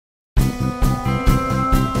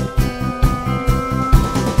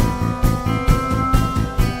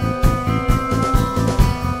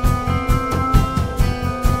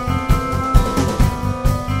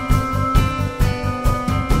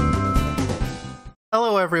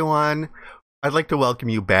Hello everyone! I'd like to welcome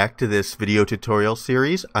you back to this video tutorial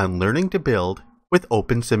series on learning to build with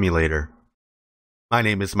Open Simulator. My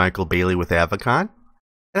name is Michael Bailey with AvaCon,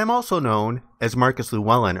 and I'm also known as Marcus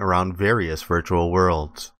Llewellyn around various virtual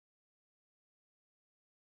worlds.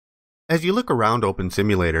 As you look around Open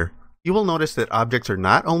Simulator, you will notice that objects are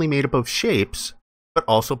not only made up of shapes, but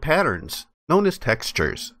also patterns, known as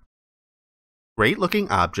textures. Great-looking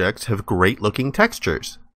objects have great-looking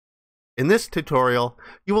textures. In this tutorial,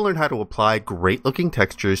 you will learn how to apply great-looking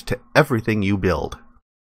textures to everything you build.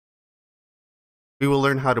 We will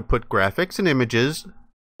learn how to put graphics and images,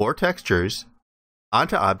 or textures,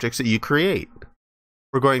 onto objects that you create.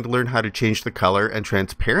 We're going to learn how to change the color and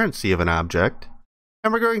transparency of an object,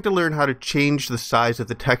 and we're going to learn how to change the size of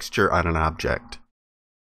the texture on an object.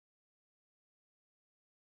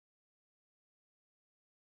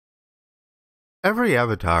 Every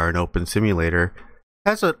avatar in Open Simulator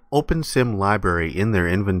has an OpenSim library in their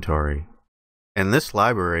inventory, and this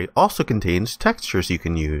library also contains textures you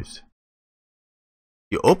can use.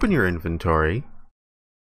 You open your inventory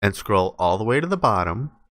and scroll all the way to the bottom.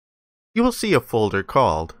 You will see a folder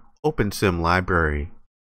called OpenSim Library.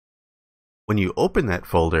 When you open that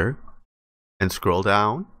folder and scroll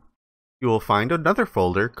down, you will find another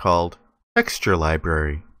folder called Texture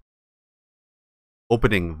Library.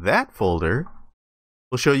 Opening that folder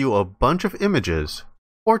will show you a bunch of images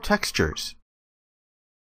or textures.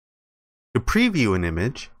 To preview an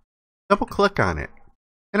image, double-click on it,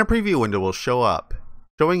 and a preview window will show up,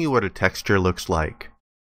 showing you what a texture looks like.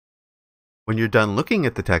 When you're done looking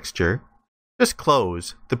at the texture, just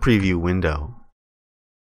close the preview window.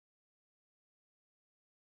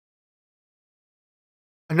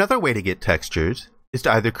 Another way to get textures is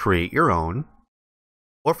to either create your own,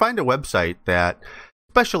 or find a website that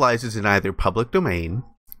specializes in either public domain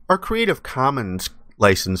or Creative Commons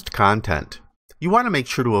licensed content. You want to make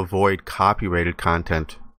sure to avoid copyrighted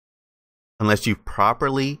content unless you've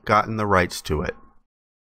properly gotten the rights to it.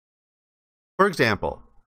 For example,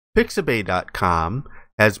 Pixabay.com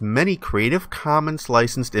has many Creative Commons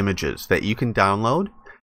licensed images that you can download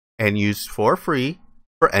and use for free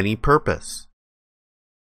for any purpose.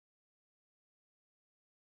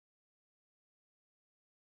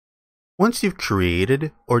 Once you've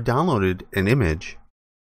created or downloaded an image,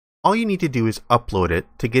 all you need to do is upload it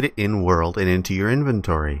to get it in-world and into your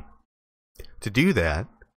inventory. To do that,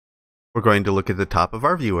 we're going to look at the top of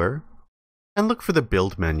our viewer and look for the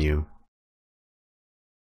Build menu.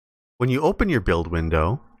 When you open your Build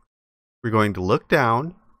window, we're going to look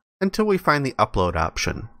down until we find the Upload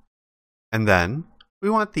option, and then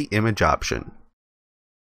we want the Image option.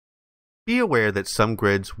 Be aware that some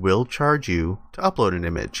grids will charge you to upload an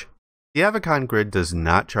image. The AvaCon grid does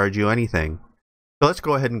not charge you anything. So let's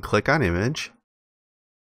go ahead and click on Image.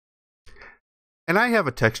 And I have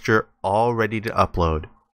a texture all ready to upload.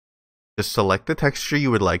 Just select the texture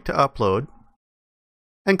you would like to upload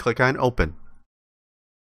and click on Open.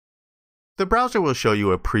 The browser will show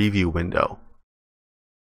you a preview window.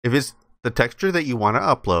 If it's the texture that you want to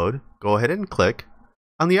upload, go ahead and click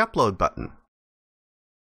on the Upload button.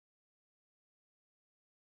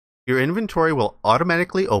 Your inventory will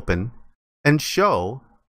automatically open and show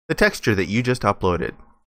the texture that you just uploaded.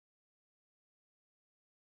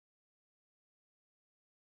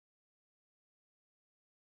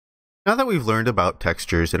 Now that we've learned about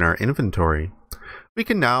textures in our inventory, we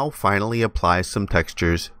can now finally apply some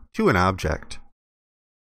textures to an object.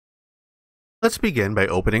 Let's begin by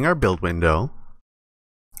opening our Build window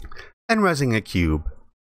and resing a cube.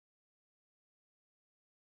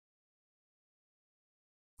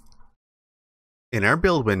 In our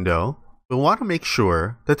Build window, we'll want to make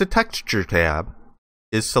sure that the Texture tab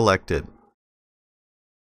is selected.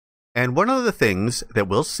 And one of the things that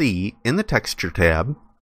we'll see in the Texture tab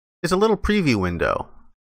is a little preview window.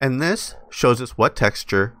 And this shows us what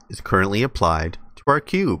texture is currently applied to our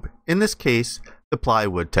cube. In this case, the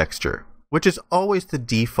plywood texture, which is always the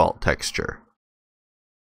default texture.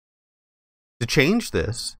 To change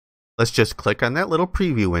this, let's just click on that little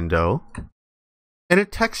preview window, and a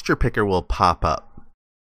texture picker will pop up.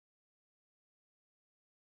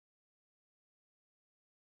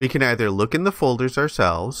 We can either look in the folders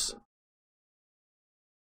ourselves,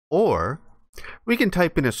 or we can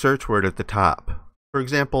type in a search word at the top. For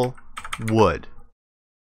example, wood,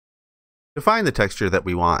 to find the texture that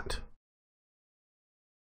we want.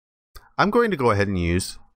 I'm going to go ahead and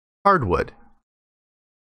use hardwood.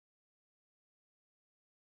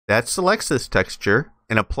 That selects this texture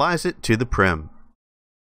and applies it to the prim.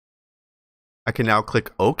 I can now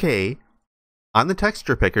click OK on the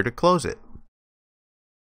texture picker to close it.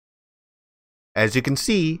 As you can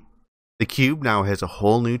see, The cube now has a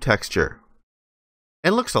whole new texture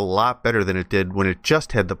and looks a lot better than it did when it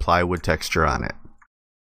just had the plywood texture on it.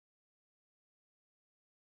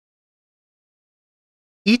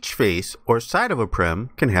 Each face or side of a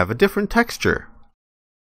prim can have a different texture.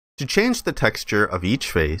 To change the texture of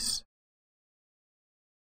each face,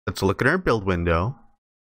 let's look at our build window,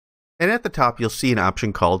 and at the top you'll see an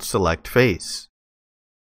option called Select Face.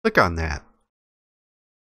 Click on that.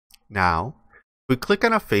 Now, if we click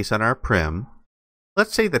on a face on our prim,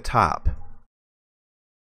 let's say the top,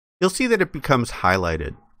 you'll see that it becomes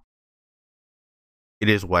highlighted. It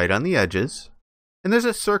is white on the edges, and there's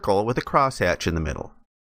a circle with a crosshatch in the middle.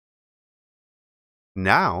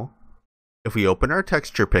 Now, if we open our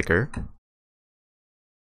texture picker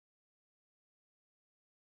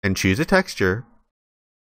and choose a texture,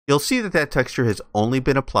 you'll see that that texture has only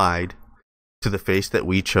been applied to the face that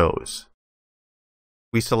we chose.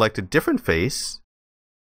 We select a different face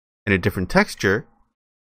and a different texture,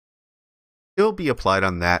 it will be applied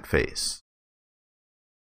on that face.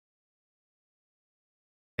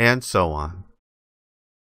 And so on.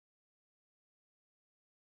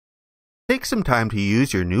 Take some time to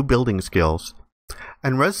use your new building skills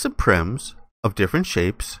and res some prims of different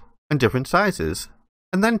shapes and different sizes,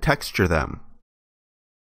 and then texture them.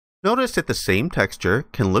 Notice that the same texture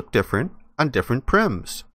can look different on different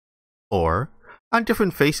prims, or on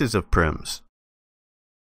different faces of prims.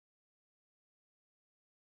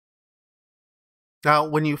 Now,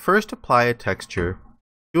 when you first apply a texture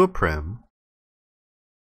to a prim,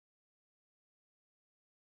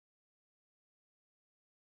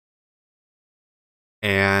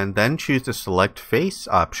 and then choose the Select Face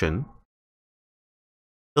option,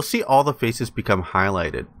 you'll see all the faces become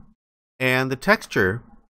highlighted, and the texture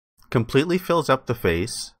completely fills up the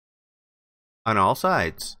face on all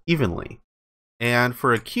sides evenly. And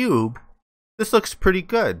for a cube, this looks pretty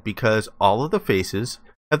good because all of the faces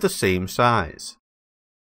have the same size.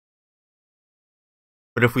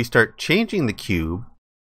 But if we start changing the cube,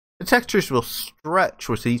 the textures will stretch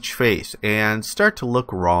with each face and start to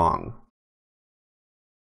look wrong.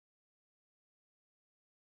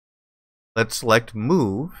 Let's select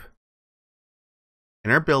Move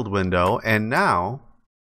in our build window, and now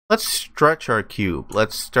let's stretch our cube.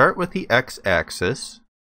 Let's start with the x-axis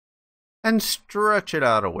and stretch it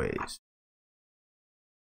out a ways.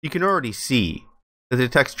 You can already see that the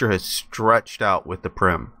texture has stretched out with the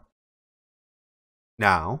prim.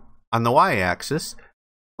 Now, on the y-axis,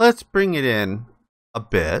 let's bring it in a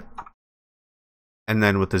bit, and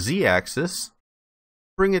then with the z-axis,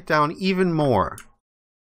 bring it down even more.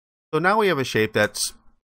 So now we have a shape that's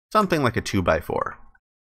something like a 2x4.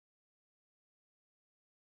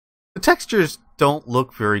 The textures don't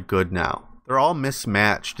look very good now. They're all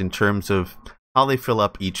mismatched in terms of how they fill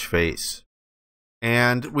up each face.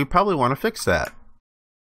 And we probably want to fix that.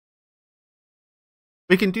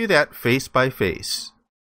 We can do that face by face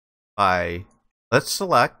by, let's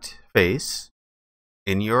select face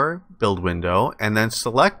in your build window and then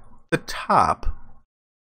select the top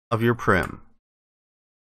of your prim.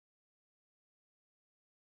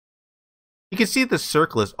 You can see the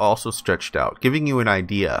circle is also stretched out, giving you an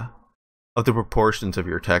idea of the proportions of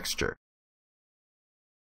your texture.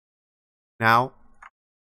 Now,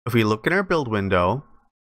 if we look in our build window,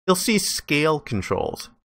 you'll see scale controls,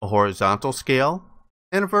 a horizontal scale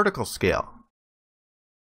and a vertical scale.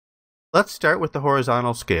 Let's start with the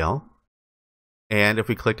horizontal scale, and if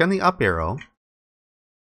we click on the up arrow,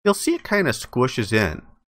 you'll see it kind of squishes in.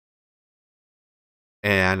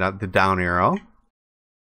 And the down arrow,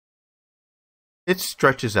 it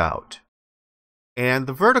stretches out. And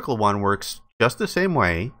the vertical one works just the same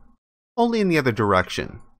way, only in the other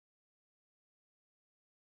direction.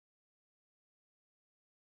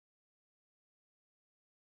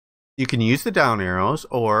 You can use the down arrows,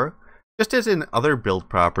 or just as in other build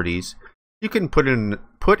properties, you can put in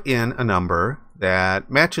a number that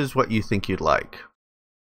matches what you think you'd like.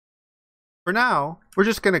 For now, we're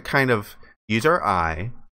just going to kind of use our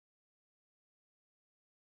eye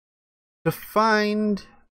to find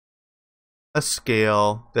a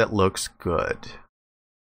scale that looks good.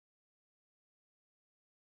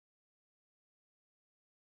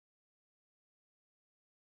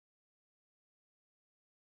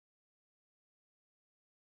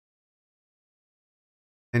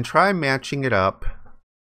 And try matching it up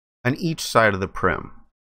on each side of the prim.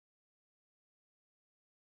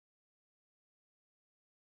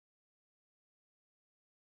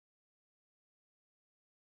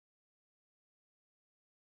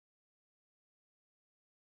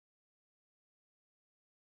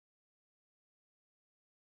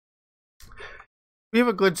 We have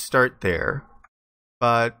a good start there,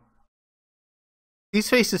 but These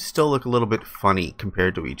faces still look a little bit funny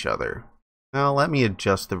compared to each other. Now let me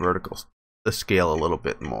adjust the scale a little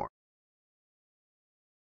bit more.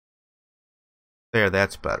 There,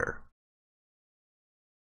 that's better.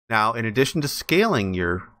 Now, in addition to scaling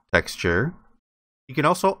your texture, you can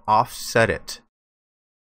also offset it.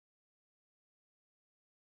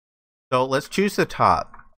 So let's choose the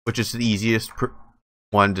top, which is the easiest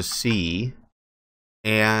one to see.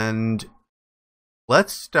 And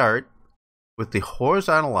let's start with the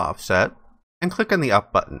horizontal offset and click on the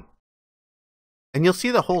up button. And you'll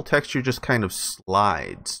see the whole texture just kind of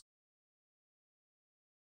slides.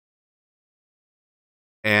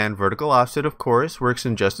 And vertical offset, of course, works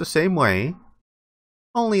in just the same way,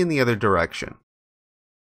 only in the other direction.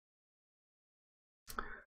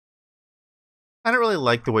 I don't really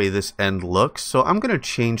like the way this end looks, so I'm going to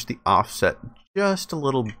change the offset just a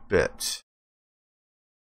little bit.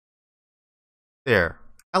 There,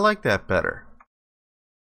 I like that better.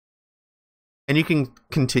 And you can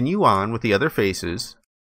continue on with the other faces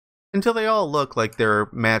until they all look like they're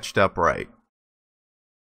matched up right.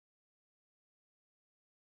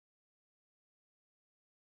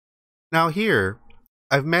 Now here,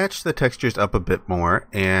 I've matched the textures up a bit more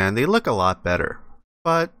and they look a lot better,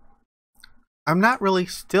 but I'm not really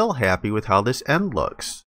still happy with how this end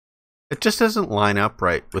looks. It just doesn't line up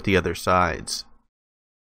right with the other sides.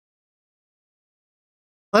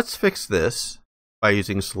 Let's fix this by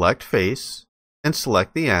using Select Face and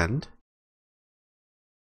select the end.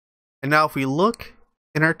 And now if we look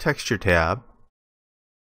in our Texture tab,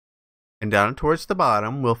 and down towards the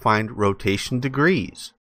bottom, we'll find Rotation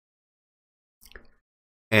Degrees.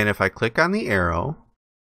 And if I click on the arrow,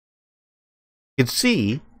 you can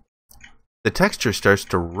see the texture starts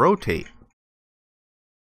to rotate.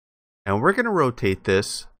 And we're going to rotate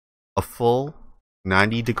this a full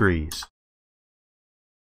 90 degrees.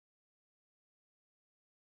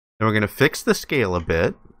 Then we're going to fix the scale a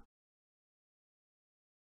bit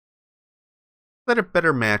so that it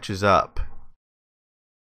better matches up.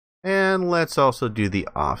 And let's also do the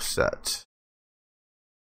offset.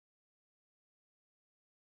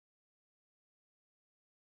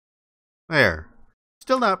 There.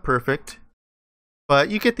 Still not perfect, but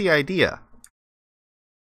you get the idea.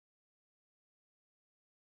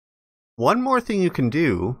 One more thing you can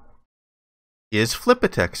do is flip a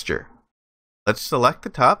texture. Let's select the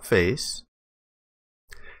top face.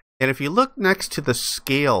 And if you look next to the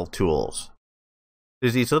scale tools,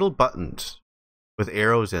 there's these little buttons with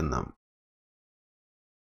arrows in them.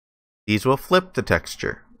 These will flip the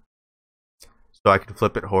texture. So I can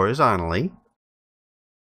flip it horizontally.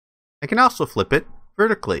 I can also flip it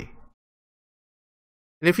vertically.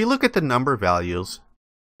 And if you look at the number values,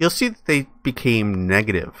 you'll see that they became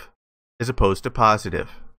negative as opposed to positive.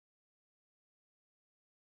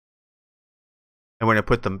 And when I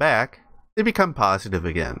put them back, they become positive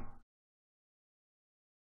again.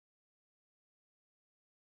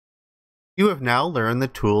 You have now learned the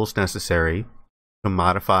tools necessary to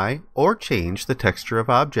modify or change the texture of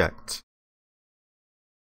objects.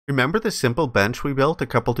 Remember the simple bench we built a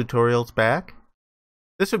couple tutorials back?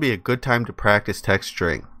 This would be a good time to practice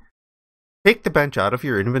texturing. Take the bench out of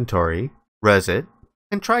your inventory, res it,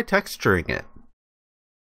 and try texturing it.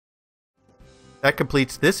 That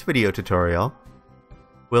completes this video tutorial.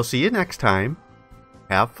 We'll see you next time.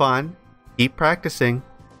 Have fun, keep practicing,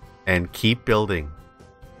 and keep building.